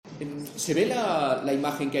¿Se ve la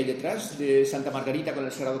imagen que hay detrás de Santa Margarita con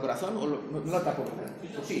el Sagrado Corazón? ¿O no la tapo?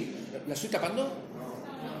 Pues sí, ¿la estoy tapando?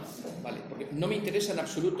 Vale, porque no me interesa en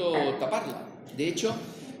absoluto taparla. De hecho,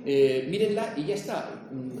 mírenla y ya está.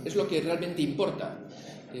 Es lo que realmente importa.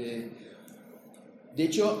 De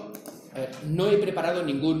hecho, no he preparado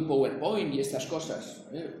ningún PowerPoint y estas cosas.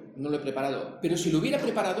 No lo he preparado. Pero si lo hubiera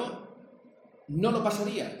preparado, no lo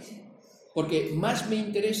pasaría. Porque más me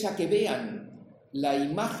interesa que vean la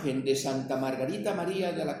imagen de Santa Margarita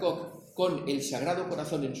María de Alacoque con el Sagrado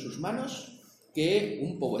Corazón en sus manos que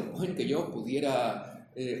un PowerPoint que yo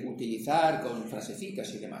pudiera utilizar con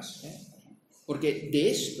frasecitas y demás. Porque de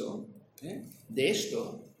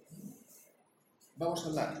esto vamos a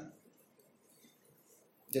hablar,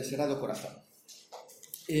 del Sagrado Corazón.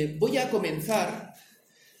 Voy a comenzar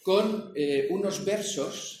con unos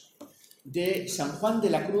versos de San Juan de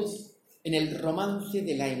la Cruz en el Romance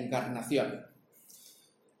de la Encarnación.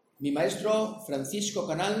 Mi maestro Francisco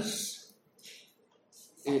Canals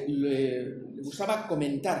le gustaba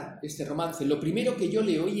comentar este romance. Lo primero que yo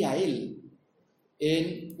le oí a él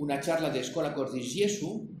en una charla de Escola Cordis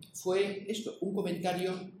Jesu fue esto, un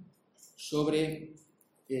comentario sobre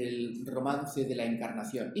el romance de la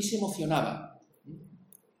Encarnación. Y se emocionaba.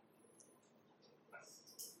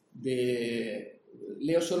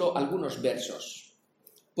 Leo solo algunos versos.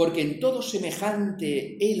 Porque en todo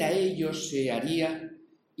semejante él a ellos se haría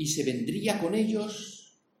y se vendría con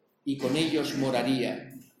ellos y con ellos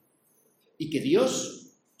moraría. Y que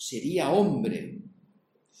Dios sería hombre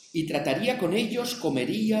y trataría con ellos,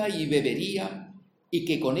 comería y bebería y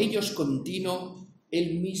que con ellos continuo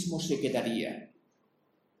él mismo se quedaría.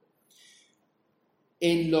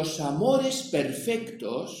 En los amores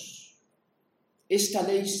perfectos esta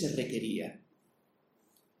ley se requería,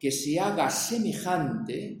 que se haga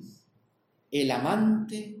semejante el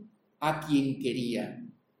amante a quien quería,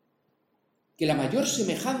 que la mayor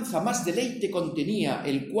semejanza más deleite contenía,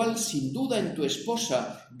 el cual sin duda en tu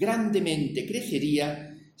esposa grandemente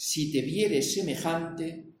crecería si te viere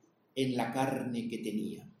semejante en la carne que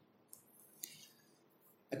tenía.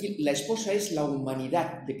 Aquí la esposa es la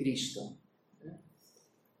humanidad de Cristo.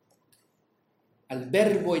 Al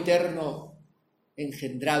Verbo eterno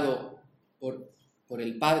engendrado por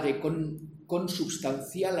el Padre,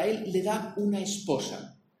 consubstancial a él, le da una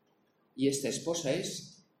esposa. Y esta esposa es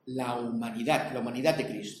la humanidad de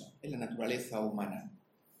Cristo, en la naturaleza humana.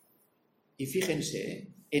 Y fíjense,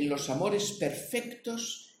 en los amores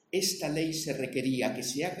perfectos esta ley se requería, que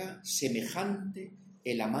se haga semejante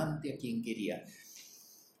el amante a quien quería.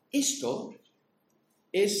 Esto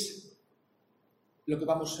es lo que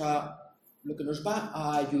nos va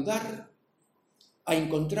a ayudar a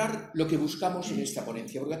encontrar lo que buscamos en esta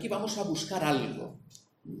ponencia, porque aquí vamos a buscar algo.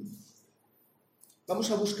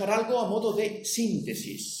 Vamos a buscar algo a modo de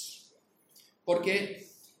síntesis, porque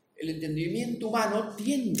el entendimiento humano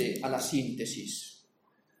tiende a la síntesis.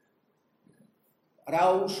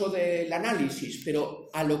 Hará uso del análisis, pero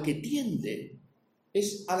a lo que tiende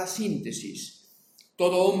es a la síntesis.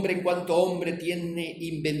 Todo hombre en cuanto hombre tiene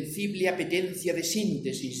invencible apetencia de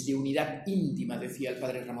síntesis, de unidad íntima, decía el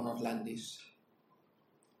padre Ramón Orlandis.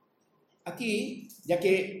 Aquí, ya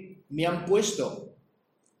que me han puesto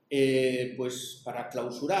pues para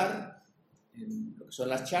clausurar lo que son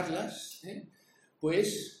las charlas,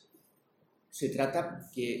 pues se trata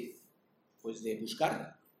de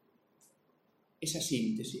buscar esa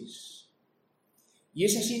síntesis. Y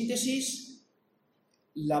esa síntesis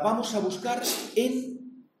la vamos a buscar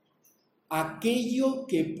en aquello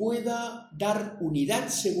que pueda dar unidad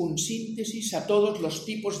según síntesis a todos los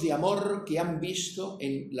tipos de amor que han visto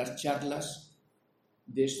en las charlas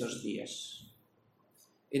de estos días.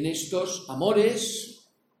 En estos amores,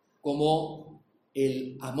 como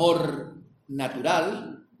el amor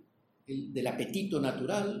natural, el del apetito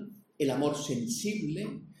natural, el amor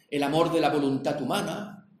sensible, el amor de la voluntad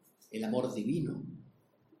humana, el amor divino.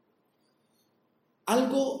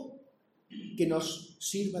 Algo que nos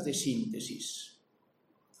sirva de síntesis.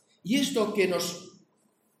 Y esto que lo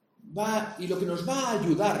que nos va a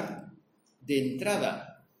ayudar de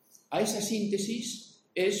entrada a esa síntesis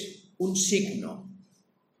es un signo.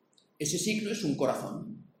 Ese signo es un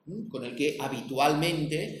corazón, con el que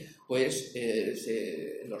habitualmente,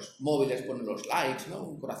 en los móviles ponen los likes, ¿no?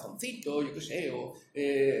 Un corazoncito, yo qué sé, o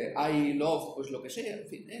I love, pues lo que sea, en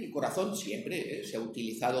fin, el corazón siempre se ha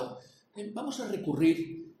utilizado. Vamos a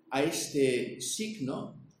recurrir a este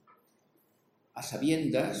signo, a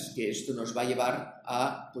sabiendas que esto nos va a llevar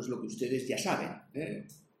a pues lo que ustedes ya saben,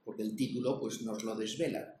 porque el título pues nos lo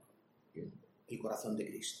desvela, el corazón de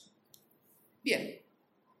Cristo. Bien.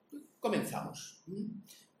 Comenzamos.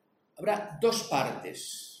 Habrá dos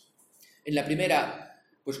partes En la primera,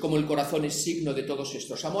 pues como el corazón es signo de todos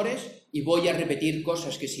estos amores, y voy a repetir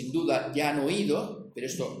cosas que sin duda ya han oído, pero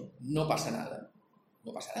esto no pasa nada.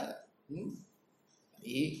 No pasa nada. A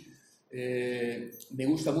mí me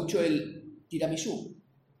gusta mucho el tiramisú.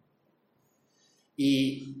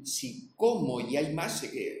 Y si como y hay más,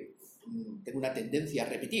 sé que tengo una tendencia a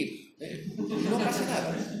repetir. No pasa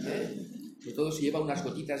nada. Sobre todo si lleva unas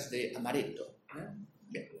gotitas de amaretto.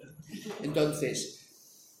 Bien. Entonces,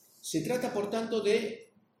 se trata, por tanto,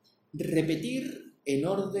 de repetir en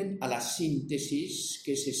orden a la síntesis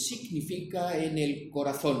que se significa en el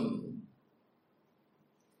corazón.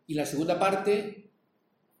 Y la segunda parte,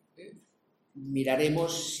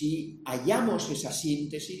 miraremos si hallamos esa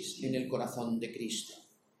síntesis en el corazón de Cristo.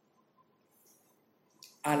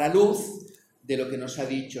 A la luz de lo que nos ha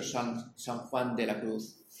dicho San Juan de la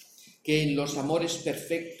Cruz, que en los amores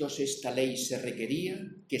perfectos esta ley se requería,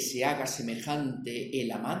 que se haga semejante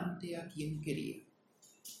el amante a quien quería.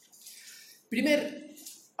 Primer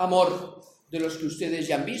amor de los que ustedes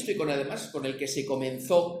ya han visto y además con el que se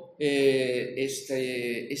comenzó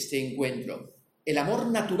este encuentro. El amor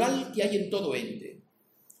natural que hay en todo ente.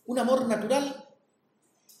 Un amor natural,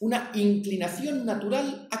 una inclinación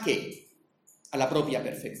natural ¿a qué? A la propia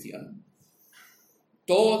perfección.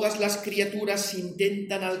 Todas las criaturas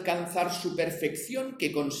intentan alcanzar su perfección,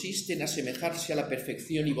 que consiste en asemejarse a la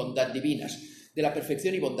perfección y bondad divinas. De la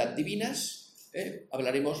perfección y bondad divinas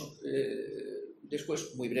hablaremos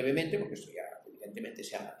después muy brevemente, porque esto ya evidentemente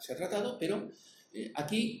se ha tratado, pero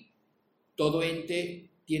aquí todo ente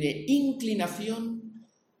tiene inclinación,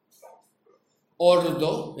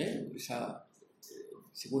 ordo,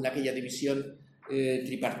 según aquella división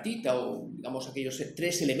tripartita, o digamos aquellos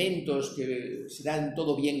tres elementos que se dan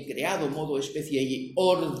todo bien creado, modo, especie y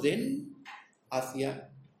orden, hacia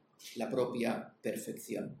la propia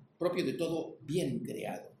perfección, propio de todo bien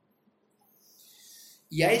creado.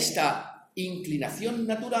 Y a esta inclinación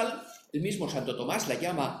natural, el mismo Santo Tomás la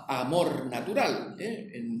llama amor natural,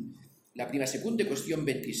 en la prima secunde, cuestión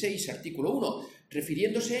 26, artículo 1,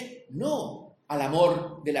 refiriéndose no al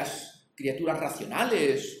amor de las criaturas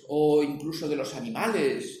racionales o incluso de los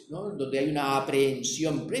animales, ¿no?, donde hay una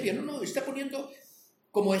aprehensión previa. No, está poniendo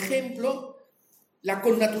como ejemplo la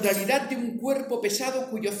connaturalidad de un cuerpo pesado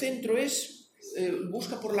cuyo centro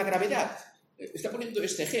busca por la gravedad. Está poniendo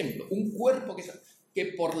este ejemplo, un cuerpo que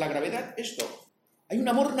por la gravedad, hay un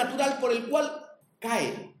amor natural por el cual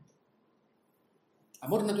cae.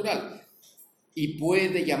 Amor natural. Y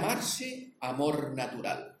puede llamarse amor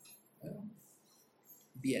natural.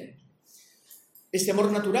 Bien. Este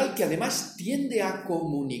amor natural que además tiende a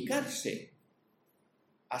comunicarse,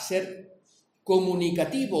 a ser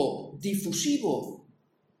comunicativo, difusivo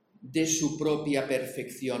de su propia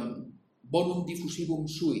perfección. Bonum diffusivum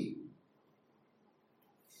sui.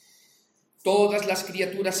 Todas las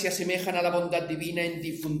criaturas se asemejan a la bondad divina en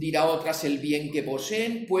difundir a otras el bien que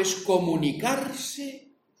poseen, pues comunicarse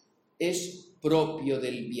es propio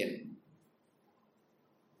del bien.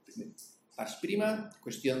 Pars prima,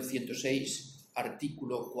 cuestión 106,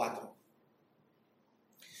 artículo 4.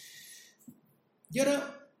 Y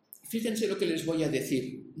ahora, fíjense lo que les voy a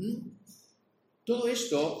decir. Todo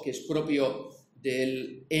esto, que es propio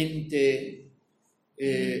del ente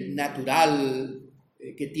natural,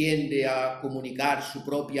 que tiende a comunicar su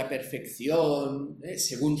propia perfección,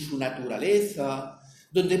 según su naturaleza,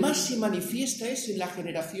 donde más se manifiesta es en la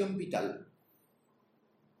generación vital.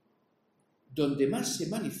 Donde más se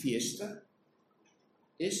manifiesta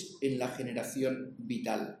es en la generación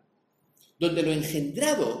vital. Donde lo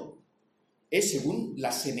engendrado es según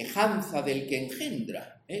la semejanza del que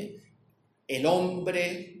engendra. El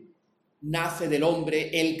hombre nace del hombre,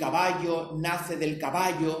 el caballo nace del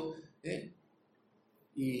caballo,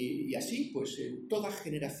 y así, pues, en toda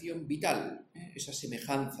generación vital, esa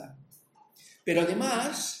semejanza. Pero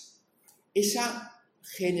además, esa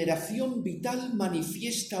generación vital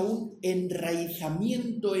manifiesta un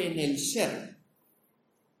enraizamiento en el ser.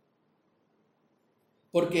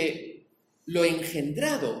 Porque lo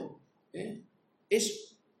engendrado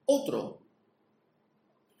es otro,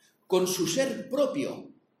 con su ser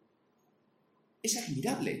propio. Es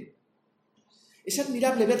admirable. Es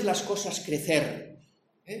admirable ver las cosas crecer.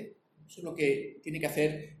 Eso es lo que tiene que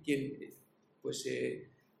hacer quien se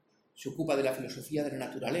ocupa de la filosofía de la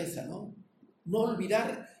naturaleza, ¿no? No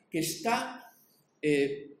olvidar que está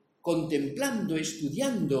contemplando,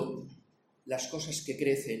 estudiando las cosas que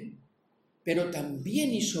crecen, pero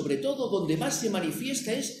también y sobre todo donde más se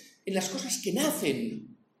manifiesta es en las cosas que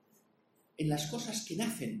nacen,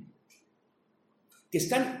 que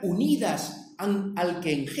están unidas al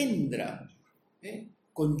que engendra,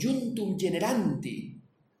 conjuntum generandi.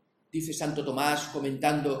 dice Santo Tomás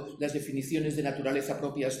comentando las definiciones de naturaleza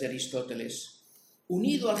propias de Aristóteles.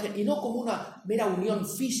 Unido y no como una mera unión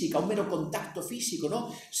física, un mero contacto físico,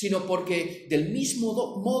 ¿no? Sino porque del mismo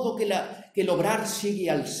modo que el obrar sigue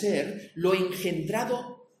al ser, lo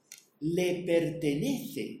engendrado le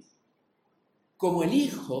pertenece, como el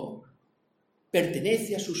hijo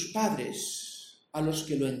pertenece a sus padres, a los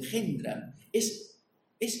que lo engendran. Es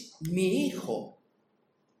mi hijo.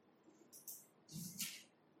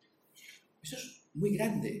 Eso es muy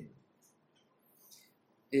grande.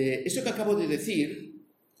 Eso que acabo de decir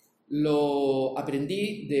lo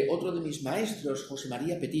aprendí de otro de mis maestros, José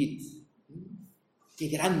María Petit. ¡Qué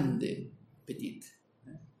grande, Petit!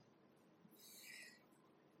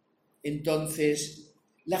 Entonces,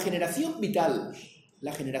 la generación vital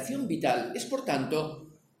es, por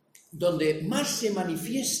tanto, donde más se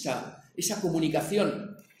manifiesta esa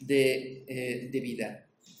comunicación de vida.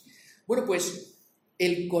 Bueno, pues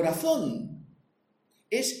el corazón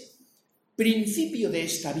es principio de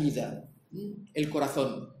esta vida, el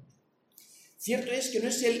corazón. Cierto es que no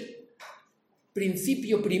es el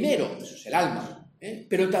principio primero, eso es el alma,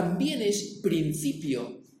 pero también es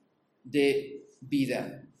principio de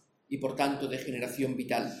vida y por tanto de generación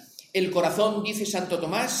vital. El corazón, dice Santo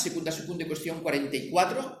Tomás, Secunda cuestión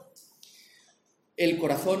 44, el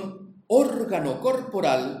corazón, órgano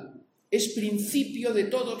corporal, es principio de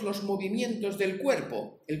todos los movimientos del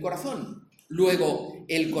cuerpo, el corazón. Luego,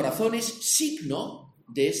 el corazón es signo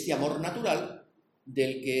de este amor natural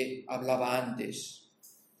del que hablaba antes.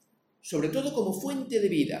 Sobre todo como fuente de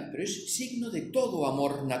vida, pero es signo de todo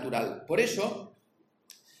amor natural. Por eso,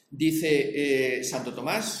 dice Santo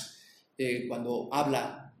Tomás, cuando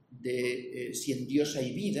habla de si en Dios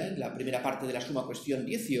hay vida, en la primera parte de la Suma Cuestión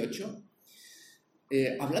 18,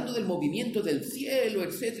 hablando del movimiento del cielo,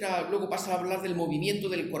 etc., luego pasa a hablar del movimiento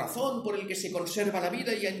del corazón por el que se conserva la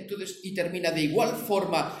vida y termina de igual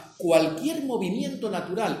forma cualquier movimiento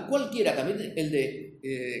natural, cualquiera, también el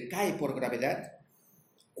de cae por gravedad,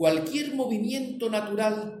 cualquier movimiento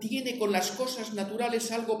natural tiene con las cosas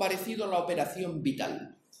naturales algo parecido a la operación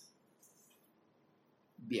vital.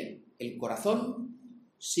 Bien, el corazón,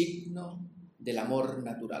 signo del amor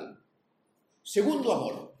natural. Segundo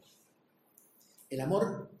amor. El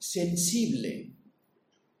amor sensible,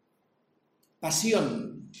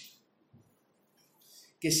 pasión,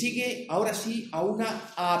 que sigue ahora sí a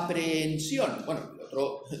una aprehensión. Bueno,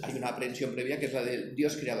 hay una aprehensión previa que es la del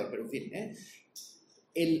Dios creador, pero en fin.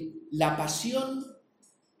 La pasión,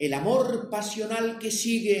 el amor pasional que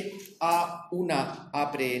sigue a una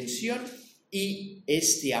aprehensión y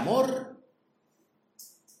este amor,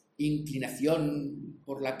 inclinación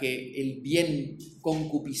por la que el bien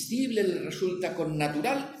concupiscible le resulta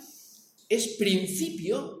connatural, es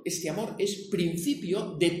principio, este amor es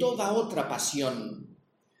principio de toda otra pasión,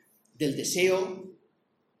 del deseo,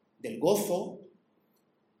 del gozo,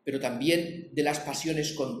 pero también de las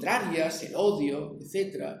pasiones contrarias, el odio,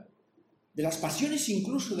 etc., de las pasiones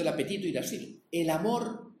incluso del apetito y así. El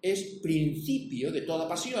amor es principio de toda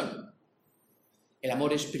pasión. El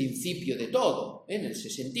amor es principio de todo, en ese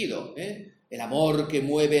sentido, el amor que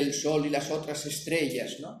mueve el sol y las otras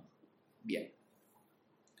estrellas, ¿no? Bien.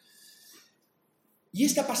 Y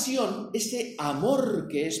esta pasión, este amor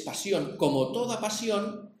que es pasión, como toda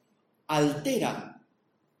pasión, altera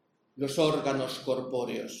los órganos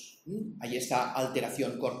corpóreos. Hay esta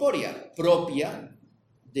alteración corpórea propia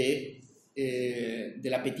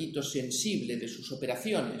del apetito sensible, de sus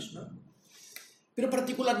operaciones, ¿no? Pero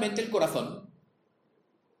particularmente el corazón.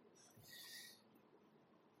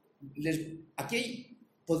 Aquí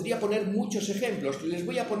podría poner muchos ejemplos, les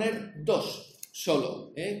voy a poner dos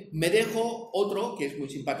solo. Me dejo otro que es muy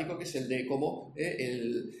simpático, que es el de cómo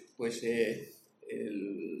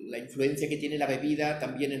la influencia que tiene la bebida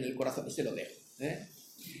también en el corazón, ese lo dejo.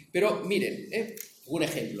 Pero miren, un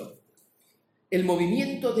ejemplo. El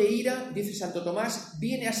movimiento de ira, dice Santo Tomás,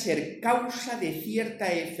 viene a ser causa de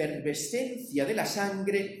cierta efervescencia de la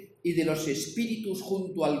sangre y de los espíritus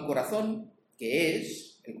junto al corazón, que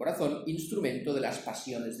es el corazón, instrumento de las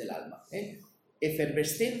pasiones del alma.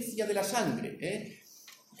 Efervescencia de la sangre.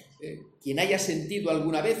 Quien haya sentido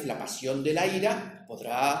alguna vez la pasión de la ira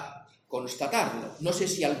podrá constatarlo. No sé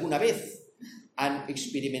si alguna vez han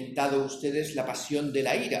experimentado ustedes la pasión de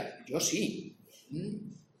la ira. Yo sí.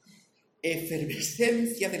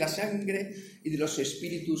 Efervescencia de la sangre y de los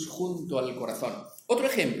espíritus junto al corazón. Otro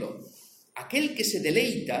ejemplo. Aquel que se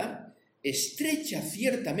deleita estrecha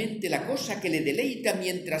ciertamente la cosa que le deleita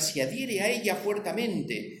mientras se adhiere a ella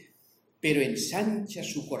fuertemente, pero ensancha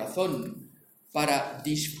su corazón para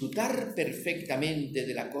disfrutar perfectamente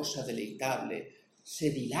de la cosa deleitable.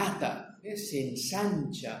 Se dilata, se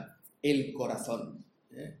ensancha el corazón.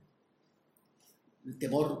 El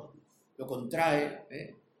temor lo contrae,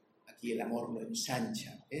 aquí el amor lo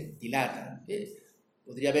ensancha, dilata.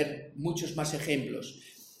 Podría haber muchos más ejemplos,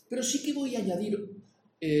 pero sí que voy a añadir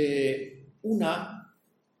una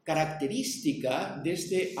característica de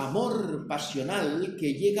este amor pasional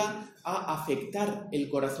que llega a afectar el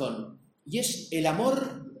corazón, y es el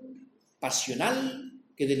amor pasional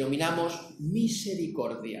que denominamos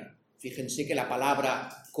misericordia. Fíjense que la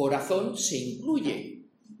palabra corazón se incluye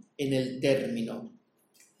en el término.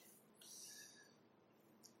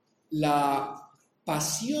 La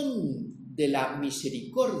pasión de la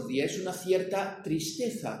misericordia es una cierta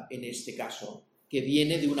tristeza en este caso, que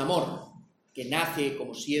viene de un amor, que nace,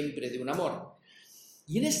 como siempre, de un amor.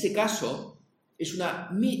 Y en este caso es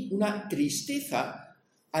una tristeza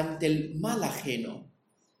ante el mal ajeno.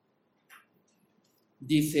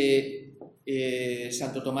 Dice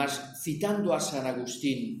Santo Tomás, citando a San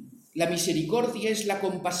Agustín, la misericordia es la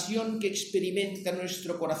compasión que experimenta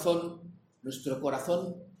nuestro corazón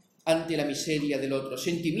ante la miseria del otro,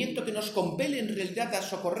 sentimiento que nos compele en realidad a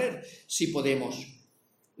socorrer si podemos.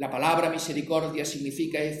 La palabra misericordia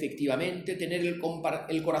significa efectivamente tener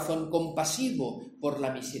el corazón compasivo por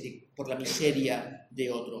la miseria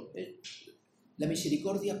de otro. La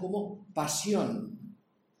misericordia como pasión.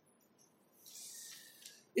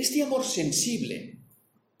 Este amor sensible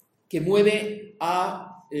que mueve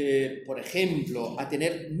a, por ejemplo, a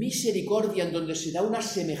tener misericordia en donde se da una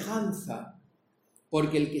semejanza,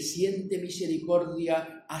 porque el que siente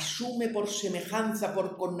misericordia asume por semejanza,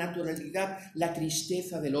 por connaturalidad, la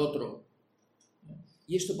tristeza del otro.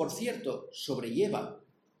 Y esto, por cierto, sobrelleva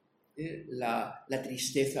la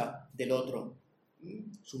tristeza del otro.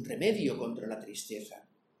 Es un remedio contra la tristeza.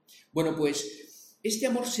 Bueno, pues este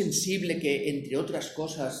amor sensible que, entre otras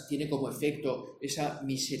cosas, tiene como efecto esa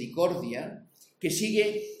misericordia, que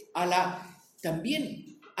sigue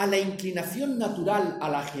también a la inclinación natural a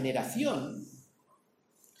la generación,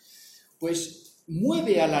 pues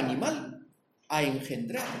mueve al animal a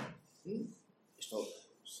engendrar. Esto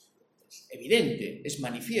es evidente, es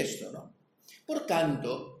manifiesto, ¿no? Por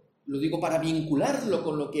tanto, lo digo para vincularlo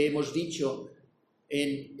con lo que hemos dicho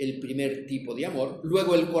en el primer tipo de amor,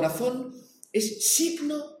 luego el corazón es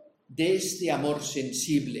signo de este amor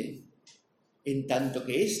sensible, en tanto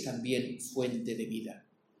que es también fuente de vida.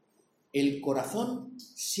 El corazón,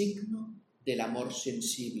 signo del amor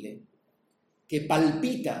sensible, que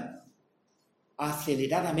palpita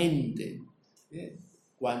aceleradamente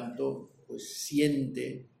cuanto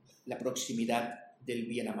siente la proximidad del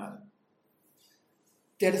bien amado.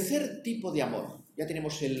 Tercer tipo de amor. Ya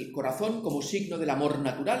tenemos el corazón como signo del amor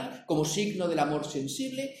natural, como signo del amor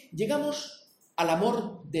sensible. Llegamos al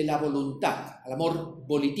amor de la voluntad, al amor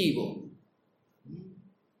volitivo.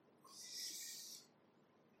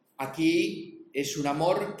 Aquí es un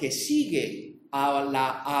amor que sigue a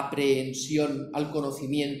la aprehensión, al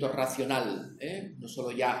conocimiento racional, no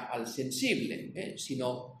solo ya al sensible,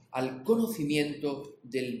 sino al conocimiento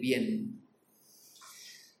del bien.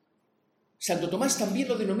 Santo Tomás también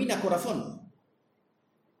lo denomina corazón.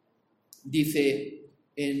 Dice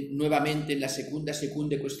nuevamente en la segunda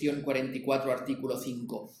cuestión 44, artículo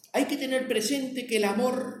 5, hay que tener presente que el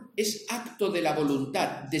amor es acto de la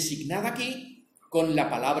voluntad, designada aquí con la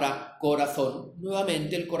palabra corazón.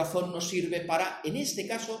 Nuevamente, el corazón nos sirve para, en este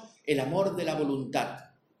caso, el amor de la voluntad.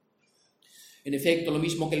 En efecto, lo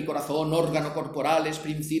mismo que el corazón, órgano corporal, es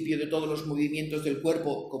principio de todos los movimientos del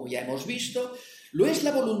cuerpo, como ya hemos visto, lo es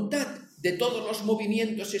la voluntad de todos los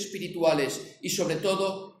movimientos espirituales y, sobre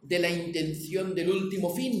todo, de la intención del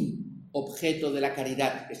último fin, objeto de la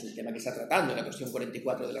caridad, que es el tema que está tratando en la cuestión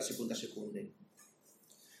 44 de la segunda secunde.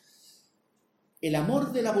 El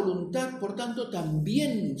amor de la voluntad, por tanto,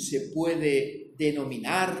 también se puede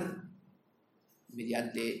denominar,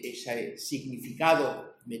 mediante ese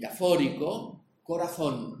significado metafórico,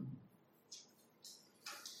 corazón.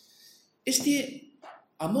 Este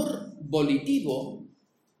amor volitivo,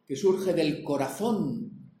 que surge del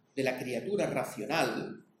corazón de la criatura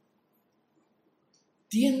racional,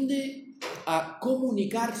 tiende a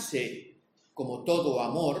comunicarse, como todo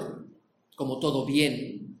amor, como todo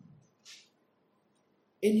bien,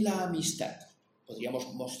 en la amistad.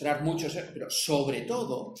 Podríamos mostrar muchos, pero sobre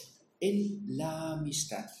todo en la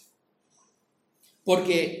amistad.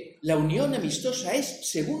 Porque la unión amistosa es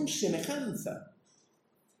según semejanza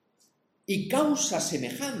y causa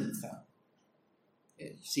semejanza.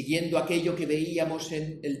 Siguiendo aquello que veíamos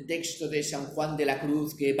en el texto de San Juan de la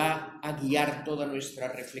Cruz, que va a guiar toda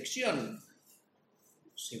nuestra reflexión.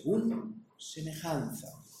 Según semejanza.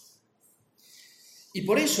 Y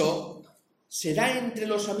por eso se da entre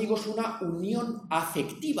los amigos una unión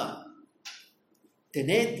afectiva,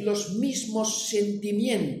 tened los mismos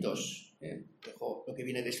sentimientos. Dejo lo que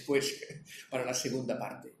viene después para la segunda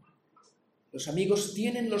parte. Los amigos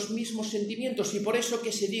tienen los mismos sentimientos y por eso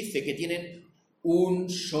que se dice que tienen un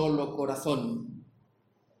solo corazón.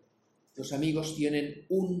 Los amigos tienen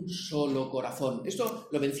un solo corazón. Esto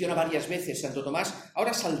lo menciona varias veces Santo Tomás.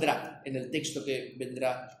 Ahora saldrá en el texto que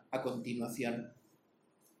vendrá a continuación.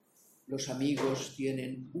 Los amigos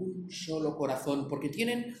tienen un solo corazón porque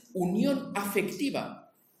tienen unión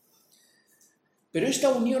afectiva. Pero esta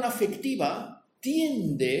unión afectiva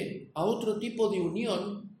tiende a otro tipo de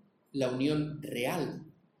unión, la unión real,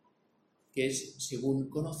 que es según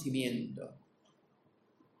conocimiento.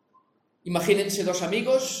 Imagínense dos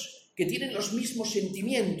amigos que tienen los mismos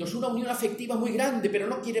sentimientos, una unión afectiva muy grande, pero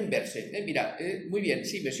no quieren verse. Mira, muy bien,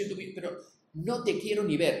 sí, me siento bien, pero no te quiero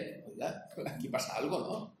ni ver. ¿Verdad? Aquí pasa algo,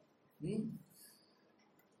 ¿no?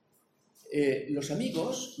 Los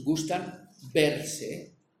amigos gustan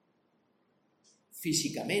verse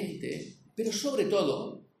físicamente, pero sobre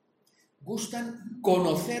todo gustan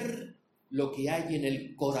conocer lo que hay en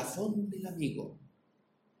el corazón del amigo,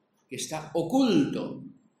 que está oculto,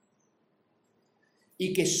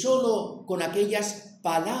 y que solo con aquellas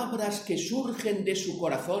palabras que surgen de su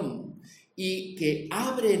corazón y que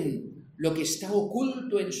abren lo que está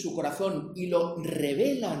oculto en su corazón y lo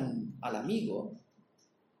revelan al amigo,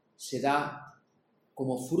 se da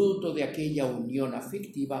como fruto de aquella unión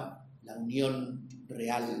afectiva la unión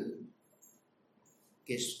real,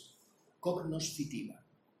 que es cognoscitiva.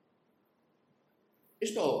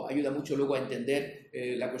 Esto ayuda mucho luego a entender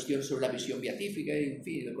la cuestión sobre la visión beatífica y, en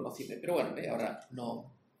fin, el conocimiento. Pero bueno, ahora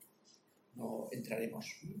no entraremos.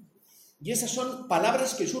 Y esas son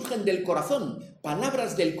palabras que surgen del corazón,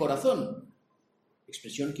 palabras del corazón,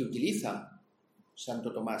 expresión que utiliza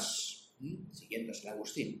Santo Tomás, siguiendo a San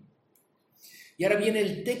Agustín. Y ahora viene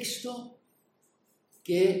el texto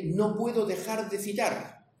que no puedo dejar de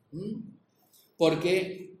citar,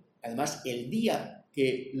 porque además el día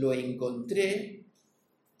que lo encontré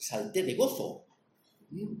salté de gozo.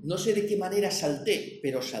 No sé de qué manera salté,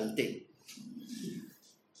 pero salté.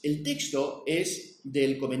 El texto es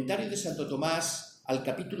del comentario de Santo Tomás al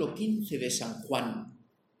capítulo 15 de San Juan.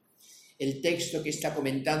 El texto que está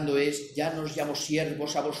comentando es: ya no os llamo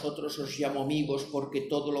siervos, a vosotros os llamo amigos, porque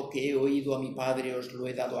todo lo que he oído a mi Padre os lo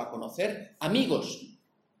he dado a conocer. Amigos,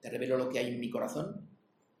 te revelo lo que hay en mi corazón.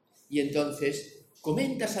 Y entonces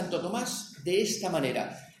comenta Santo Tomás de esta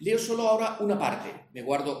manera. Leo solo ahora una parte, me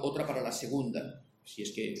guardo otra para la segunda, si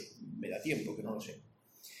es que me da tiempo, que no lo sé.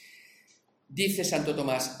 Dice Santo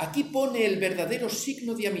Tomás: aquí pone el verdadero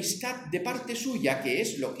signo de amistad de parte suya, que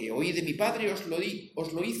es lo que oí de mi Padre, os lo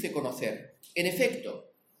hice conocer. En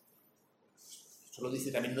efecto, esto lo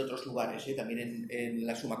dice también en otros lugares, también en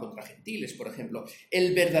la Suma contra Gentiles, por ejemplo,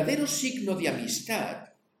 el verdadero signo de amistad,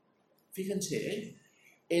 fíjense,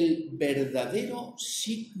 el verdadero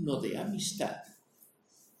signo de amistad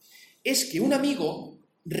es que un amigo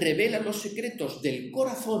revela los secretos del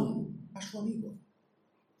corazón a su amigo.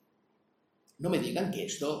 No me digan que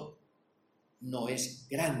esto no es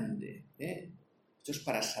grande, Esto es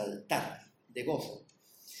para saltar de gozo.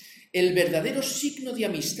 El verdadero signo de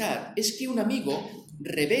amistad es que un amigo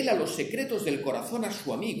revela los secretos del corazón a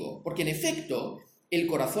su amigo, porque en efecto el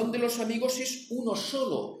corazón de los amigos es uno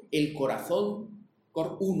solo, el corazón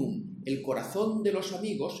cor unum, el corazón de los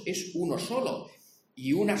amigos es uno solo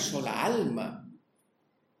y una sola alma.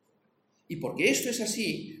 Y porque esto es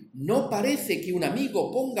así, no parece que un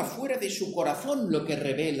amigo ponga fuera de su corazón lo que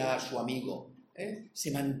revela a su amigo. Se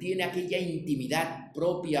mantiene aquella intimidad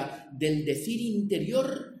propia del decir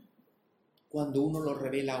interior cuando uno lo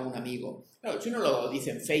revela a un amigo. Claro, si uno lo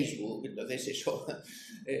dice en Facebook, entonces eso...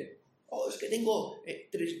 es que tengo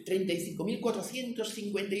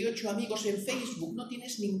 35.458 amigos en Facebook. No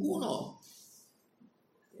tienes ninguno.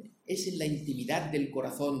 Es en la intimidad del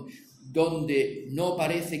corazón donde no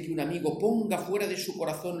parece que un amigo ponga fuera de su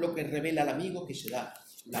corazón lo que revela al amigo, que se da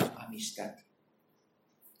la amistad.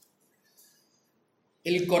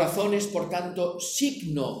 El corazón es, por tanto,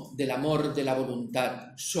 signo del amor de la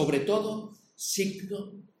voluntad, sobre todo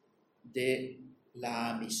signo de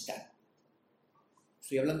la amistad.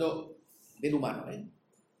 Estoy hablando del humano,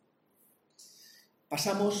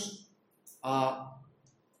 Pasamos a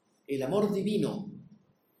el amor divino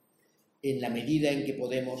en la medida en que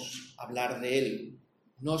podemos hablar de él.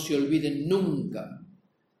 No se olviden nunca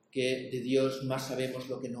que de Dios más sabemos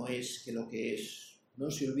lo que no es que lo que es. No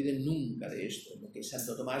se olviden nunca de esto, lo que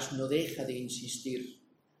Santo Tomás no deja de insistir.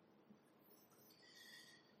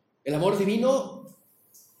 El amor divino,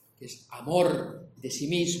 que es amor de sí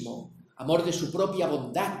mismo, amor de su propia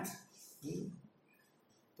bondad.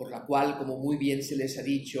 por la cual, como muy bien se les ha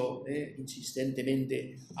dicho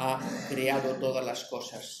insistentemente, ha creado todas las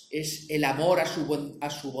cosas. Es el amor a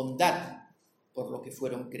su bondad por lo que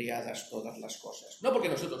fueron creadas todas las cosas. No porque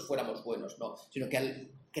nosotros fuéramos buenos, no, sino que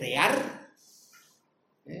al crear,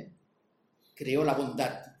 creó la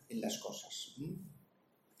bondad en las cosas.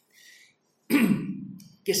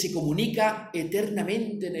 Que se comunica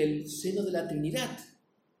eternamente en el seno de la Trinidad,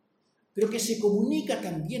 pero que se comunica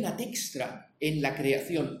también ad extra en la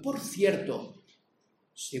creación. Por cierto,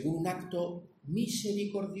 según un acto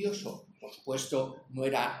misericordioso. Por supuesto, no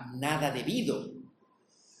era nada debido.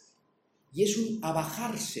 Y es un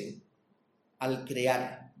abajarse al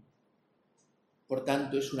crear. Por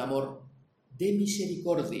tanto, es un amor de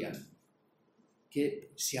misericordia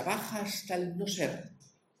que se abaja hasta el no ser.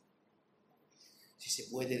 Si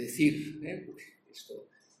se puede decir, esto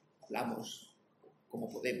hablamos como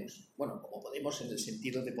podemos. Bueno, como podemos en el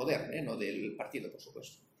sentido de poder, no del partido, por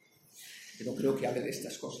supuesto. Pero no creo que hable de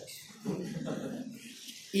estas cosas.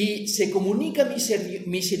 Y se comunica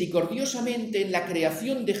misericordiosamente en la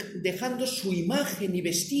creación, dejando su imagen y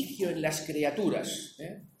vestigio en las criaturas,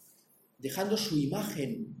 dejando su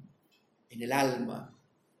imagen en el alma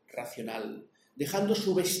racional, dejando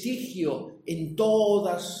su vestigio en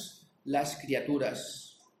todas las criaturas,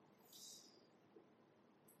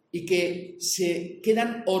 y que se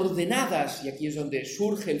quedan ordenadas, y aquí es donde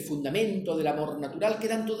surge el fundamento del amor natural,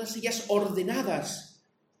 quedan todas ellas ordenadas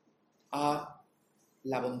a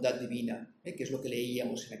la bondad divina, que es lo que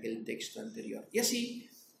leíamos en aquel texto anterior. Y así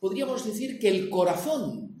podríamos decir que el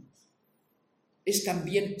corazón es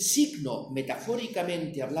también signo,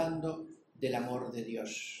 metafóricamente hablando, del amor de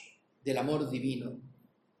Dios, del amor divino,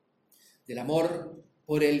 del amor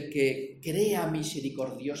por el que crea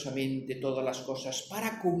misericordiosamente todas las cosas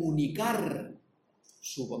para comunicar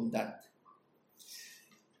su bondad.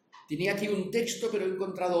 Tenía aquí un texto, pero he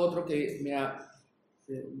encontrado otro que me ha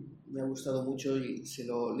gustado mucho y se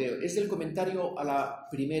lo leo. Es del comentario a la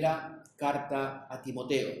primera carta a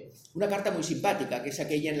Timoteo. Una carta muy simpática, que es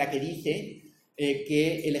aquella en la que dice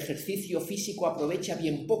que el ejercicio físico aprovecha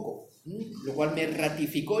bien poco, lo cual me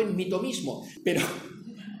ratificó en mí mismo, pero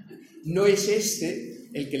no es este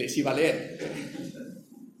el que les iba a leer.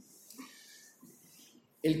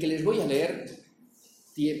 El que les voy a leer,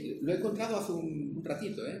 lo he encontrado hace un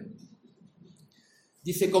ratito,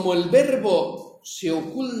 Dice, como el verbo se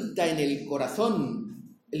oculta en el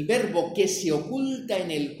corazón, el verbo que se oculta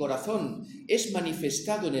en el corazón es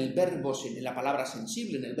manifestado en el verbo, en la palabra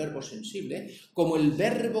sensible, en el verbo sensible, como el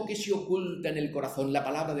verbo que se oculta en el corazón, la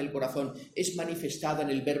palabra del corazón, es manifestada en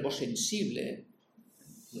el verbo sensible,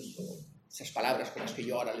 esas palabras con las que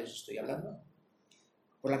yo ahora les estoy hablando,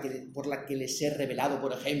 por la que les he revelado,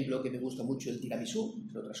 por ejemplo, que me gusta mucho el tiramisú,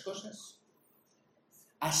 entre otras cosas.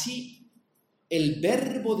 Así, el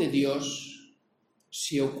verbo de Dios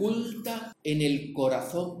se oculta en el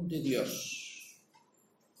corazón de Dios.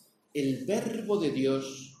 El verbo de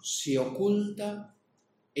Dios se oculta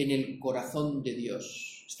en el corazón de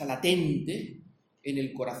Dios. Está latente en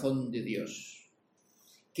el corazón de Dios,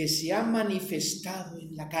 que se ha manifestado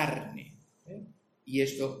en la carne. Y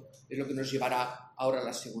esto es lo que nos llevará ahora a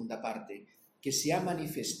la segunda parte, que se ha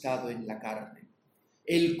manifestado en la carne.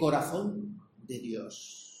 El corazón de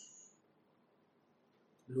Dios.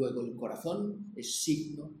 Luego el corazón es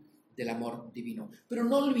signo del amor divino. Pero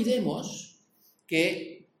no olvidemos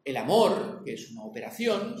que el amor, que es una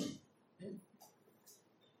operación,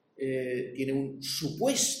 tiene un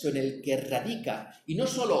supuesto en el que radica, y no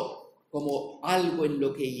solo como algo en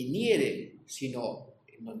lo que inhiere, sino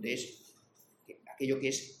en donde es aquello que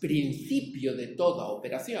es principio de toda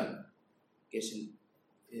operación, que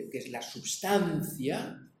es la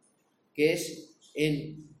substancia, que es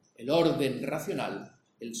en el orden racional,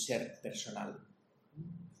 el ser personal.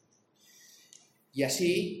 Y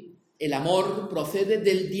así, el amor procede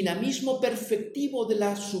del dinamismo perfectivo de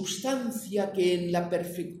la substancia que en la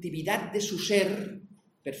perfectividad de su ser,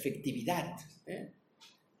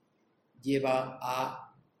 lleva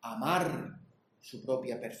a amar su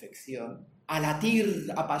propia perfección, a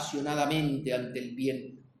latir apasionadamente ante el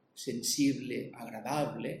bien sensible,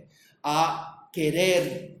 agradable, a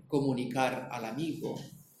querer comunicar al amigo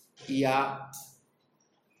y a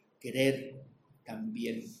querer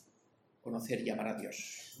también conocer y amar a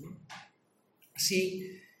Dios.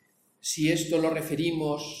 Así, si esto lo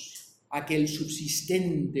referimos a aquel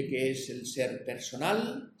subsistente que es el ser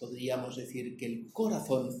personal, podríamos decir que el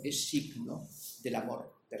corazón es signo del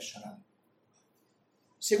amor personal.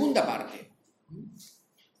 Segunda parte.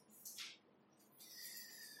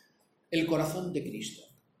 El corazón de Cristo.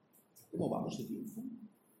 ¿Cómo vamos de tiempo?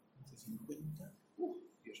 50.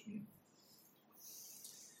 Dios mío.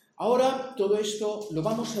 Ahora todo esto lo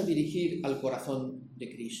vamos a dirigir al corazón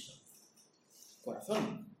de Cristo.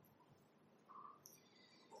 Corazón.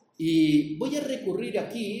 Y voy a recurrir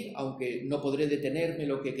aquí, aunque no podré detenerme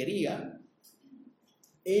lo que quería,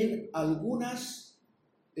 en algunas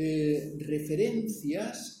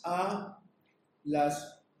referencias a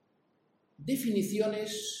las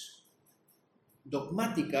definiciones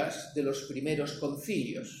dogmáticas de los primeros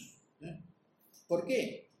concilios. ¿Por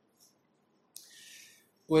qué?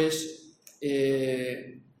 Pues,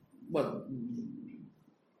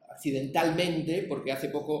 accidentalmente, porque hace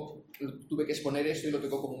poco tuve que exponer esto y lo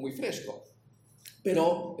tengo como muy fresco,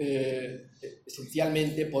 pero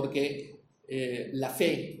esencialmente porque la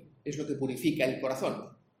fe es lo que purifica el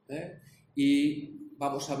corazón, y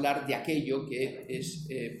vamos a hablar de aquello que es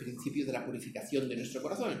principio de la purificación de nuestro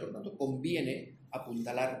corazón, y por lo tanto conviene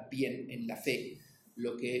apuntalar bien en la fe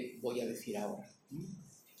lo que voy a decir ahora.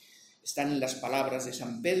 Están en las palabras de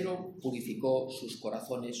San Pedro: purificó sus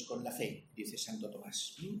corazones con la fe, dice Santo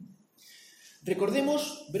Tomás.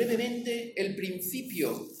 Recordemos brevemente el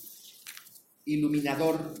principio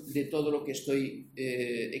iluminador de todo lo que estoy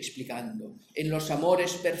explicando. En los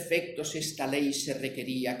amores perfectos esta ley se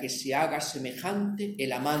requería, que se haga semejante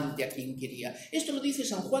el amante a quien quería. Esto lo dice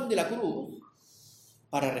San Juan de la Cruz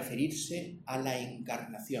para referirse a la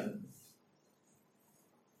encarnación.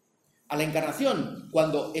 A la encarnación,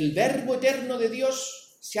 cuando el Verbo eterno de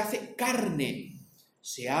Dios se hace carne,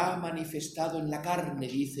 se ha manifestado en la carne,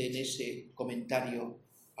 dice en ese comentario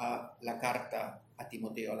a la carta a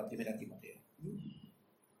Timoteo, a la primera Timoteo.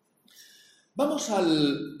 Vamos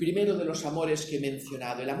al primero de los amores que he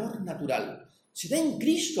mencionado, el amor natural. Se da en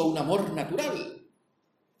Cristo un amor natural,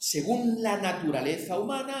 según la naturaleza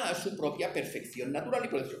humana, a su propia perfección natural, y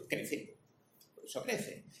por eso crece.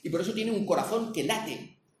 Y por eso tiene un corazón que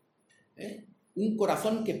late, un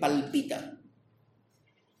corazón que palpita.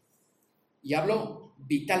 Y hablo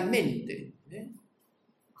vitalmente.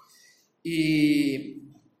 Y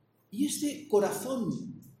este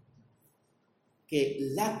corazón que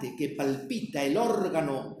late, que palpita, el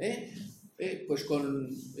órgano, pues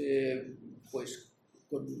con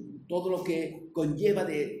todo lo que conlleva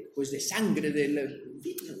de sangre,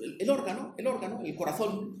 el órgano, el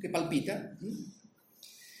corazón que palpita,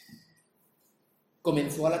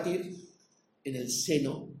 comenzó a latir en el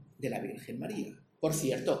seno de la Virgen María. Por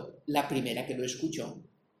cierto, la primera que lo escuchó,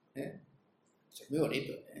 eso es muy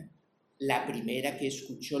bonito, la primera que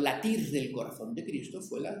escuchó latir del corazón de Cristo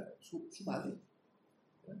fue su madre.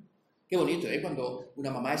 Qué bonito, cuando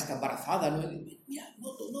una mamá está embarazada, ¿no? Mira,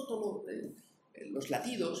 noto los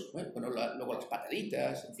latidos, luego las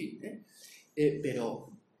pataditas, en fin,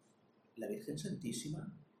 pero la Virgen Santísima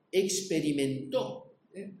experimentó.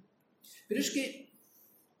 Pero es que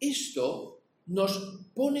esto nos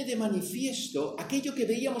pone de manifiesto aquello que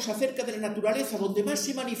veíamos acerca de la naturaleza. Donde más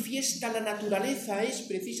se manifiesta la naturaleza es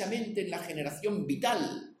precisamente en la generación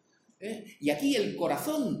vital. Y aquí el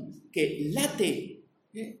corazón que late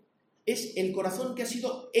es el corazón que ha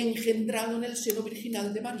sido engendrado en el seno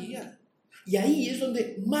virginal de María. Y ahí es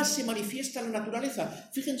donde más se manifiesta la naturaleza.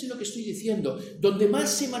 Fíjense lo que estoy diciendo. Donde más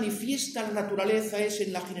se manifiesta la naturaleza es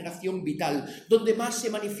en la generación vital. Donde más se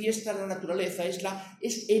manifiesta la naturaleza es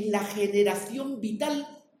en la generación vital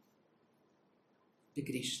de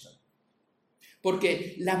Cristo.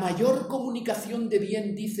 Porque la mayor comunicación de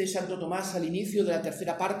bien, dice Santo Tomás al inicio de la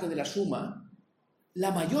tercera parte de la Suma, la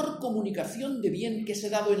mayor comunicación de bien que se ha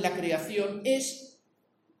dado en la creación es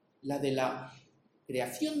la de la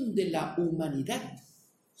creación de la humanidad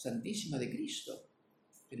santísima de Cristo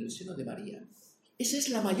en el seno de María. Esa es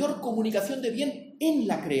la mayor comunicación de bien en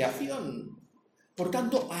la creación. Por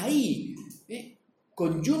tanto, ahí,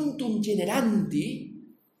 conjuntum generandi,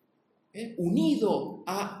 unido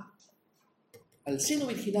al seno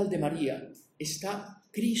virginal de María, está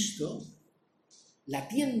Cristo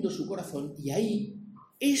latiendo su corazón, y ahí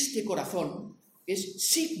este corazón es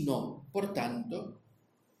signo, por tanto,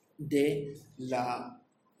 del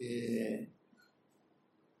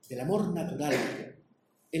amor natural,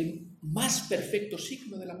 el más perfecto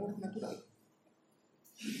signo del amor natural.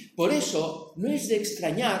 Por eso no es de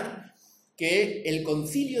extrañar que el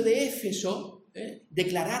concilio de Éfeso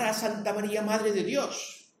declarara a Santa María Madre de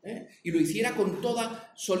Dios, y lo hiciera con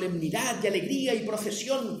toda solemnidad y alegría y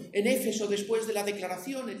procesión en Éfeso después de la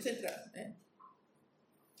declaración, etc.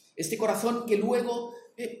 Este corazón que luego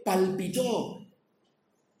palpitó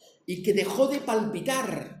y que dejó de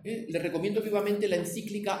palpitar. Le recomiendo vivamente la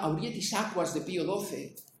encíclica Aurietis Aquas de Pío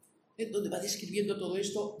XII, donde va describiendo todo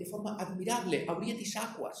esto de forma admirable. Aurietis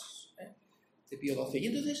Aquas de Pío XII. Y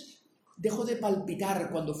entonces dejó de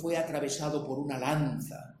palpitar cuando fue atravesado por una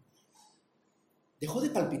lanza. Dejó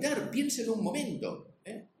de palpitar, piénselo un momento.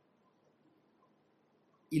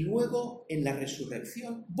 Y luego, en la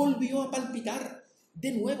resurrección, volvió a palpitar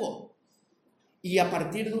de nuevo. Y a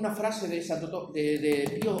partir de una frase de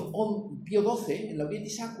Pío XII, en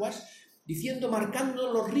Laudietis Aquas, diciendo,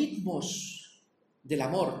 marcando los ritmos del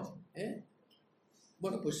amor.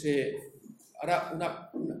 Bueno, pues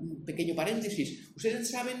ahora un pequeño paréntesis. Ustedes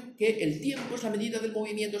saben que el tiempo es la medida del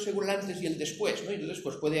movimiento según el antes y el después, ¿no? Y entonces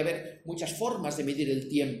pues puede haber muchas formas de medir el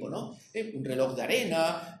tiempo, ¿no? Un reloj de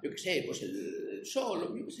arena, yo qué sé, pues el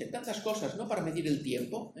sol, yo qué sé, tantas cosas, ¿no? Para medir el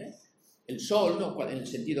tiempo, El sol, ¿no? En el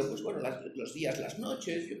sentido, pues bueno, los días, las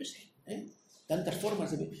noches, yo qué sé, tantas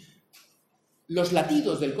formas de medir. Los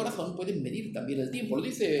latidos del corazón pueden medir también el tiempo, lo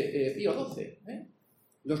dice Pío XII,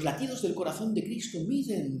 Los latidos del corazón de Cristo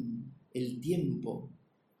miden el tiempo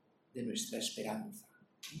de nuestra esperanza.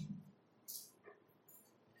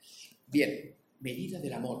 Bien, medida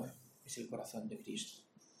del amor es el corazón de Cristo.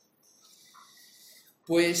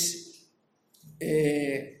 Pues,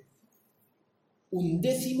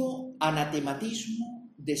 11º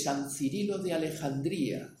anatematismo de San Cirilo de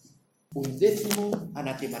Alejandría. 11º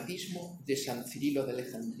anatematismo de San Cirilo de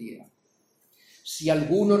Alejandría. Si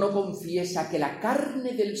alguno no confiesa que la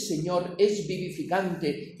carne del Señor es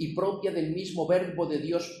vivificante y propia del mismo verbo de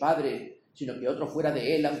Dios Padre, sino que otro fuera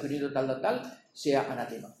de él, aunque no tal, sea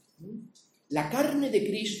anatema. La carne de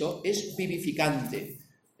Cristo es vivificante.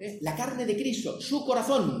 La carne de Cristo, su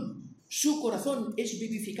corazón es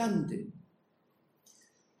vivificante.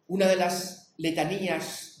 Una de las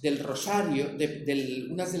letanías del Rosario,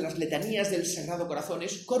 una de las letanías del Sagrado Corazón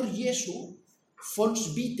es Cor Jesu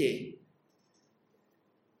fons vitae,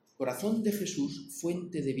 corazón de Jesús,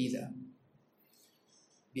 fuente de vida.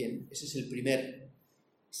 Bien, ese es el primer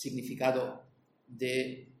significado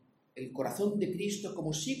del corazón de Cristo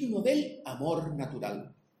como signo del amor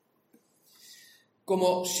natural.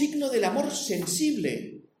 Como signo del amor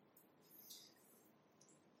sensible,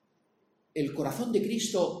 el corazón de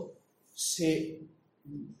Cristo se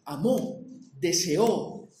amó,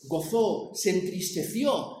 deseó, gozó, se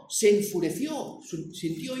entristeció, se enfureció,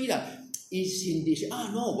 sintió ira. Y sin decir,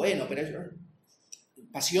 no, bueno, pero es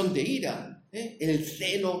pasión de ira, el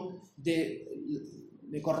celo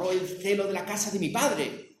me corroe el celo de la casa de mi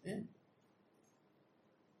padre.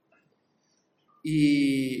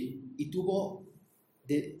 Y tuvo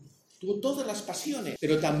todas las pasiones,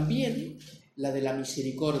 pero también la de la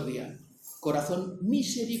misericordia, corazón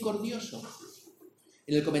misericordioso.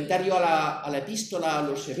 En el comentario a la epístola a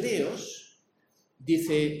los Hebreos,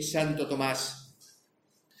 dice Santo Tomás,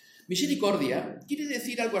 misericordia quiere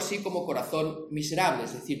decir algo así como corazón miserable,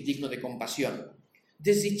 es decir, digno de compasión,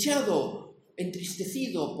 desdichado,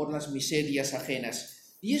 entristecido por las miserias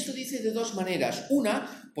ajenas. Y esto dice de dos maneras.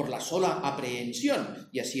 Una, por la sola aprehensión,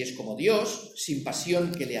 y así es como Dios, sin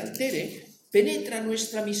pasión que le altere, penetra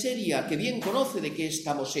nuestra miseria, que bien conoce de qué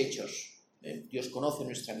estamos hechos. Dios conoce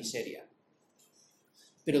nuestra miseria.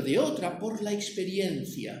 Pero de otra, por la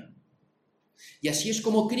experiencia. Y así es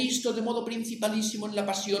como Cristo, de modo principalísimo en la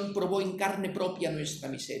pasión, probó en carne propia nuestra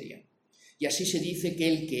miseria. Y así se dice que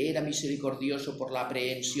el que era misericordioso por la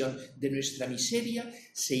aprehensión de nuestra miseria,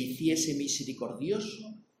 se hiciese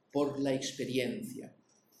misericordioso por la experiencia.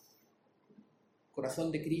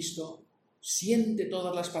 Corazón de Cristo siente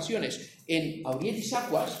todas las pasiones. En Laudietis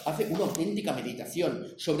Aquas hace una auténtica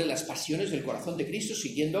meditación sobre las pasiones del corazón de Cristo,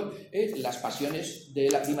 siguiendo las pasiones de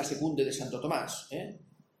la prima secunde de Santo Tomás.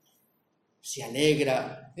 Se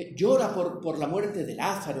alegra, llora por la muerte de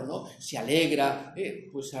Lázaro, ¿no? Se alegra,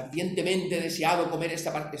 pues ardientemente deseado comer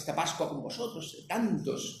esta Pascua con vosotros,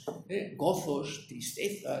 tantos gozos,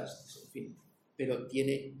 tristezas, en fin, pero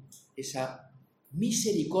tiene esa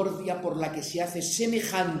misericordia por la que se hace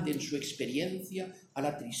semejante en su experiencia a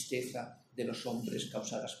la tristeza de los hombres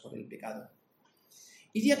causadas por el pecado.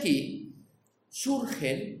 Y de aquí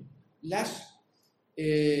surgen las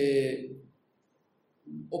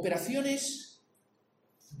operaciones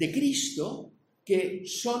de Cristo que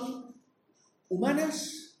son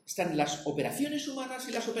humanas. Están las operaciones humanas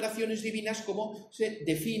y las operaciones divinas, como se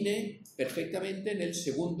define perfectamente en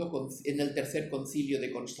el tercer concilio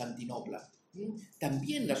de Constantinopla.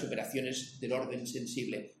 También las operaciones del orden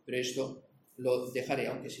sensible, pero esto lo dejaré,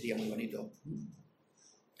 aunque sería muy bonito.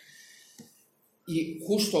 Y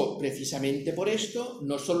justo precisamente por esto,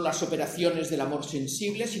 no solo las operaciones del amor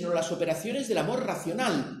sensible, sino las operaciones del amor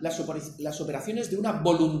racional, las operaciones de una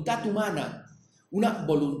voluntad humana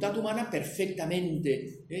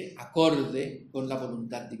perfectamente acorde con la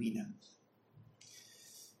voluntad divina.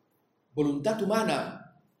 Voluntad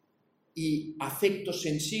humana y afectos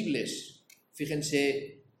sensibles,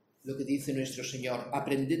 fíjense lo que dice nuestro Señor,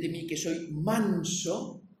 aprended de mí que soy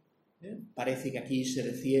manso, parece que aquí se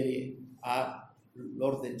refiere al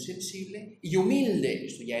orden sensible, y humilde,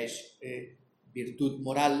 esto ya es virtud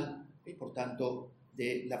moral, por tanto,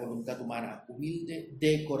 de la voluntad humana, humilde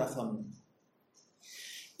de corazón.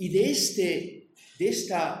 Y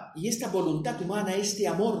esta voluntad humana, este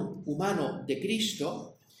amor humano de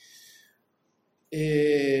Cristo,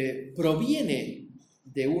 proviene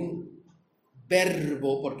de un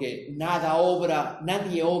verbo, porque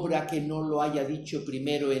nadie obra que no lo haya dicho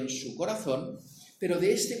primero en su corazón, pero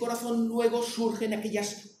de este corazón luego surgen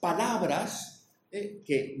aquellas palabras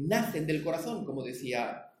que nacen del corazón, como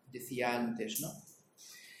decía antes, ¿no?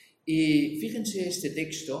 Y fíjense este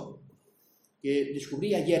texto que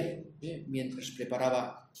descubrí ayer, mientras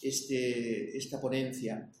preparaba esta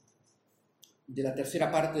ponencia, de la tercera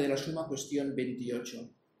parte de la Suma, cuestión 28.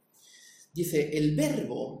 Dice, el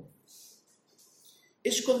verbo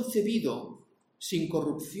es concebido sin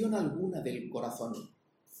corrupción alguna del corazón.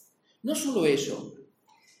 No solo eso,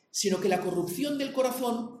 sino que la corrupción del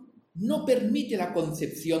corazón no permite la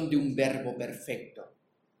concepción de un verbo perfecto.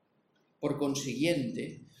 Por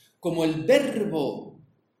consiguiente, como el verbo,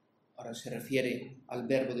 ahora se refiere al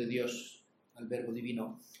verbo de Dios, al verbo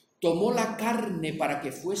divino, tomó la carne para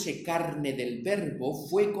que fuese carne del verbo,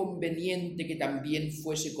 fue conveniente que también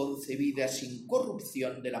fuese concebida sin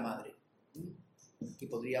corrupción de la madre. Aquí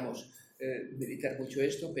podríamos meditar mucho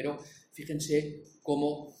esto, pero fíjense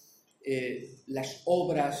cómo las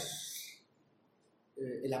obras,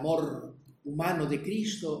 el amor humano de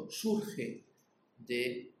Cristo surge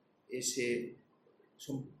de ese,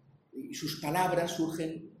 y sus palabras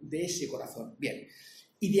surgen de ese corazón. Bien,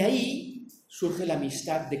 y de ahí surge la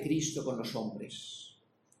amistad de Cristo con los hombres.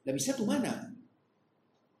 La amistad humana,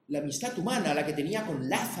 la que tenía con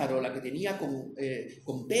Lázaro, la que tenía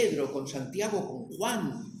con Pedro, con Santiago, con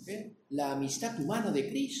Juan, la amistad humana de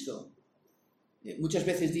Cristo. Muchas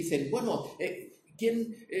veces dicen, bueno,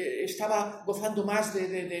 ¿quién estaba gozando más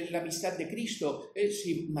de la amistad de Cristo?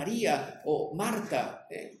 Si María o Marta.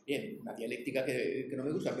 Bien, una dialéctica que no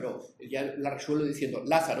me gusta, pero ya la resuelvo diciendo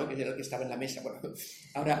Lázaro, que era el que estaba en la mesa. Bueno,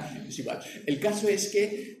 ahora es igual. El caso es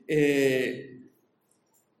que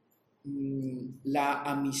la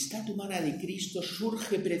amistad humana de Cristo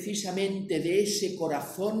surge precisamente de ese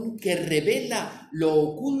corazón que revela lo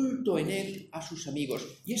oculto en él a sus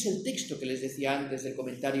amigos. Y es el texto que les decía antes del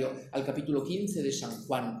comentario al capítulo 15 de San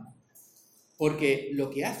Juan. Porque lo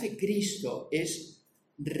que hace Cristo es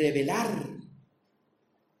revelar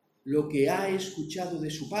lo que ha escuchado de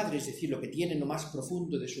su Padre, es decir, lo que tiene en lo más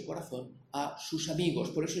profundo de su corazón, a sus amigos.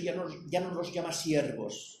 Por eso ya no los llama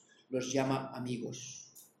siervos, los llama amigos.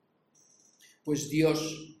 Pues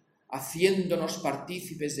Dios, haciéndonos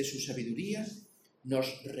partícipes de su sabiduría,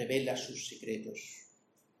 nos revela sus secretos.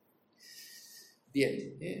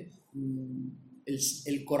 Bien,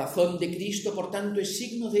 el corazón de Cristo, por tanto, es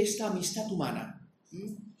signo de esta amistad humana.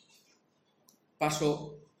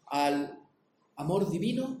 Paso al amor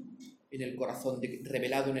divino en el corazón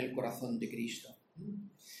revelado en el corazón de Cristo.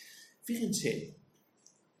 Fíjense,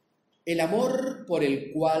 el amor por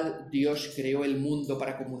el cual Dios creó el mundo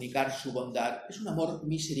para comunicar su bondad es un amor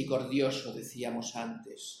misericordioso, decíamos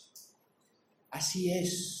antes. Así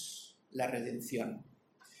es la redención.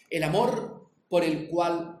 El amor por el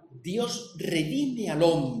cual Dios redime al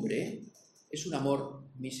hombre es un amor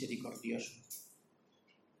misericordioso.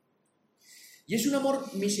 Y es un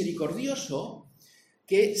amor misericordioso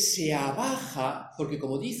que se abaja, porque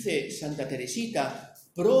como dice Santa Teresita,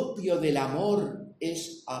 propio del amor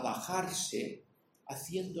es abajarse,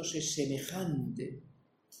 haciéndose semejante,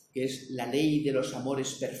 que es la ley de los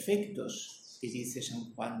amores perfectos, que dice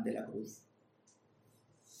San Juan de la Cruz.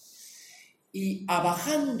 Y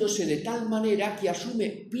abajándose de tal manera que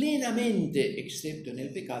asume plenamente, excepto en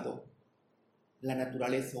el pecado, la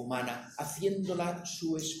naturaleza humana, haciéndola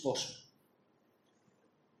su esposa.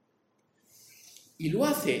 Y lo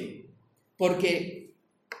hace porque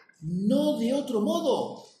no de otro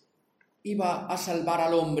modo iba a salvar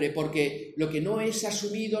al hombre, porque lo que no es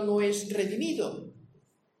asumido no es redimido.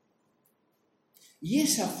 Y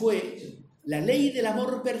esa fue la ley del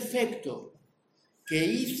amor perfecto que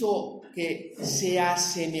hizo que se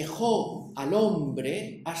asemejó al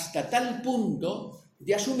hombre hasta tal punto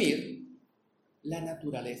de asumir la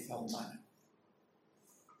naturaleza humana.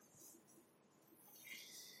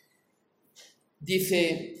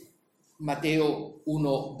 Dice Mateo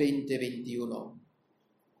 1, 20, 21.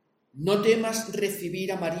 No temas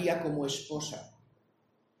recibir a María como esposa.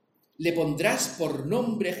 Le pondrás por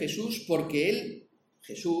nombre Jesús, porque él,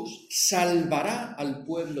 Jesús, salvará al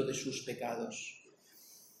pueblo de sus pecados.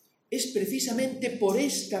 es precisamente por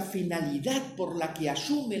esta finalidad por la que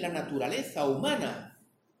asume la naturaleza humana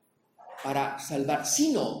para salvar,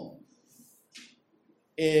 sino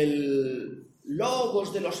el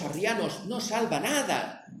logos de los arrianos no salva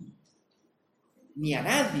nada, ni a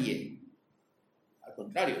nadie. Al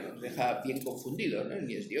contrario, nos deja bien confundidos, ¿no?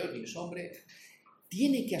 Ni es Dios, ni es hombre.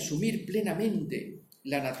 Tiene que asumir plenamente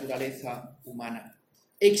la naturaleza humana,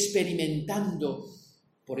 experimentando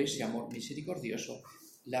por ese amor misericordioso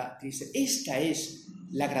la tristeza. Esta es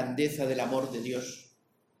la grandeza del amor de Dios.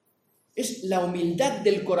 Es la humildad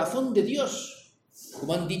del corazón de Dios,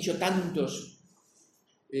 como han dicho tantos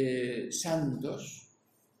santos,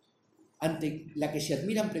 ante la que se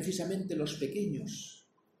admiran precisamente los pequeños.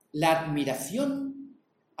 La admiración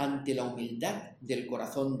ante la humildad del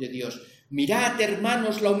corazón de Dios. Mirad,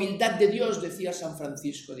 hermanos, la humildad de Dios, decía San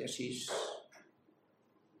Francisco de Asís.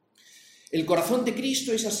 El corazón de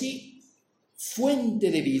Cristo es así,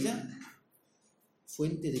 fuente de vida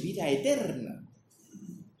eterna,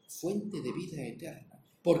 fuente de vida eterna,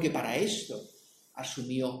 porque para esto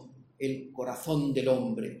asumió el corazón del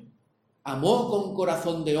hombre, amó con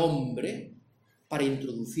corazón de hombre para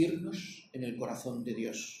introducirnos en el corazón de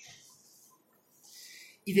Dios.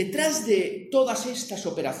 Y detrás de todas estas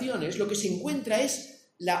operaciones lo que se encuentra es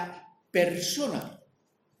la persona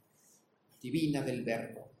divina del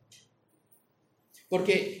Verbo.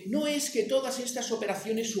 Porque no es que todas estas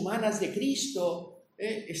operaciones humanas de Cristo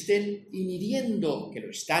estén inhiriendo, que lo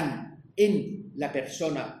están, en la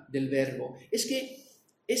persona del Verbo. Es que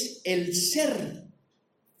es el ser,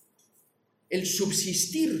 el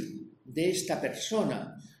subsistir de esta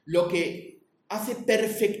persona, lo que hace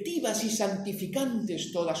perfectivas y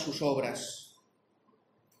santificantes todas sus obras.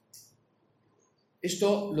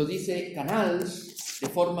 Esto lo dice Canals de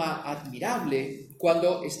forma admirable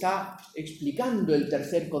cuando está explicando el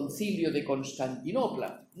Tercer Concilio de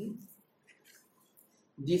Constantinopla.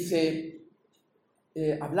 Dice,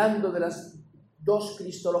 hablando de las dos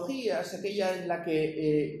cristologías, aquella en la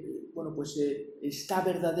que está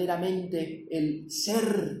verdaderamente el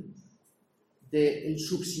ser, el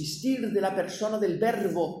subsistir de la persona del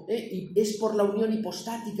Verbo, y es por la unión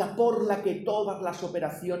hipostática por la que todas las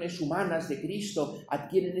operaciones humanas de Cristo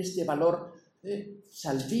adquieren este valor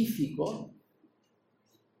salvífico,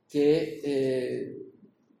 que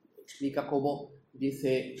explica cómo,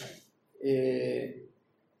 dice,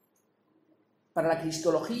 para la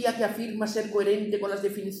cristología que afirma ser coherente con las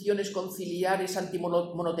definiciones conciliares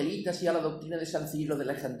antimonotelitas y a la doctrina de San Cirilo de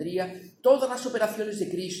Alejandría, todas las operaciones de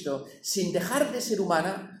Cristo, sin dejar de ser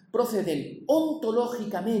humana, proceden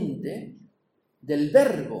ontológicamente del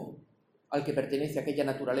Verbo al que pertenece aquella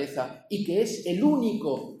naturaleza y que es el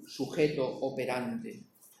único sujeto operante.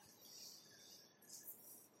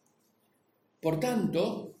 Por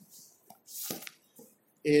tanto,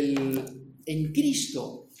 en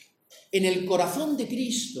Cristo, en el corazón de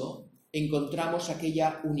Cristo, encontramos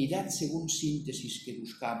aquella unidad según síntesis que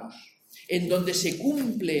buscamos, en donde se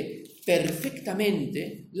cumple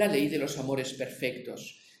perfectamente la ley de los amores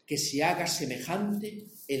perfectos, que se haga semejante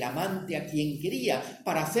el amante a quien quería,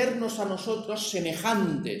 para hacernos a nosotros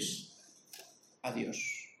semejantes a Dios.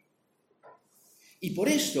 Y por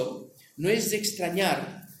esto no es de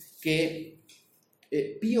extrañar que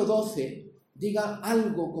Pío XII diga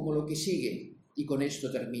algo como lo que sigue, y con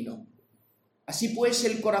esto termino. Así pues,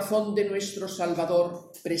 el corazón de nuestro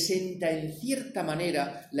Salvador presenta en cierta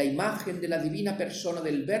manera la imagen de la divina persona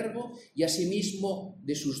del Verbo y asimismo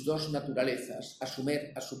de sus dos naturalezas, a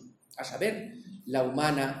saber, la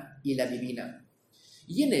humana y la divina.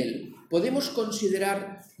 Y en él podemos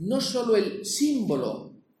considerar no solo el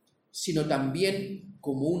símbolo, sino también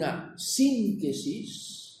como una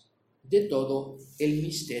síntesis de todo el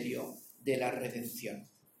misterio de la redención.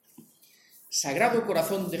 Sagrado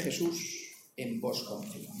Corazón de Jesús, en vos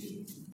confío.